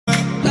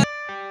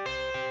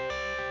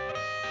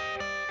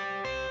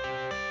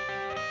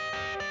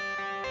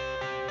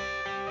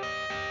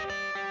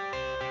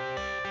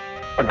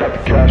I got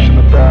the cash in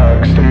the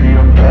bag,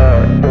 stadium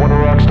packed. Born a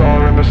rock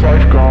star in this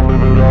life, gon'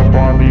 live it up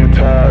on the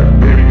attack.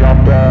 Baby,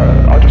 I'm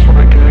bad, I just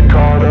wanna get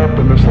caught up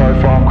in this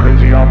life. I'm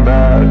crazy, I'm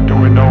mad,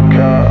 doing no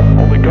cap.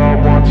 Only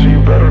God wants, so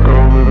you better go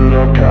live it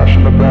up. Cash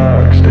in the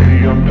bag,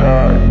 stadium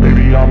packed.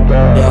 Baby, I'm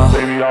bad, yeah.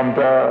 Baby, I'm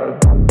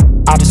bad.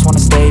 I just wanna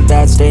stay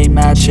bad, stay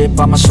mad. Chip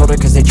on my shoulder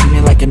cause they treat me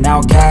like an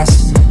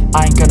outcast.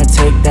 I ain't gonna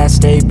take that,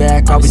 stay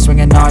back. I'll be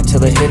swinging hard till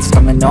the hits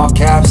come in all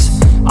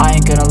caps. I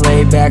ain't gonna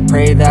lay back,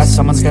 pray that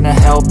someone's gonna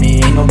help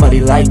me. Ain't nobody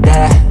like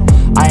that.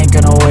 I ain't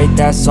gonna wait,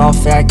 that's all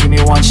fact. Give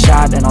me one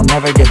shot and I'll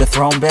never get the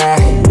throne back.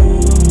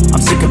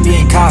 I'm sick of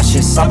being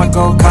cautious, I'ma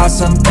go cause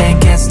something,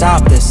 can't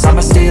stop this.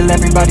 I'ma steal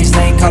everybody's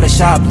lane, call it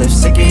shoplift.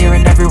 Sick of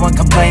hearing everyone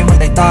complain when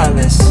they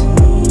thoughtless.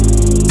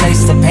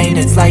 Taste the pain,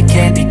 it's like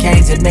candy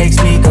canes. It makes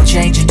me go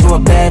change into a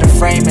better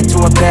frame, into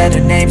a better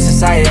name.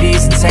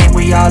 Society's insane,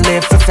 we all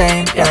live for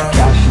fame, yeah.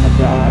 Cash in the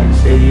bag,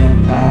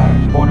 stadium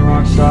packed. Born a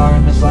rock star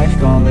in this life,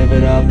 gon' live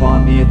it up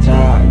on the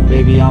attack.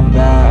 Baby, I'm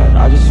bad,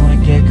 I just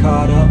wanna get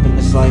caught up in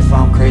this life.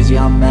 I'm crazy,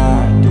 I'm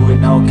mad, do it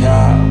no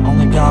cap.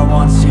 Only God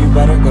wants, so you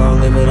better go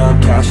live it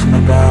up. Cash in the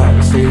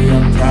bag,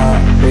 stadium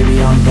packed.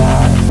 Baby, I'm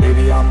bad,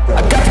 baby, I'm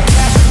bad.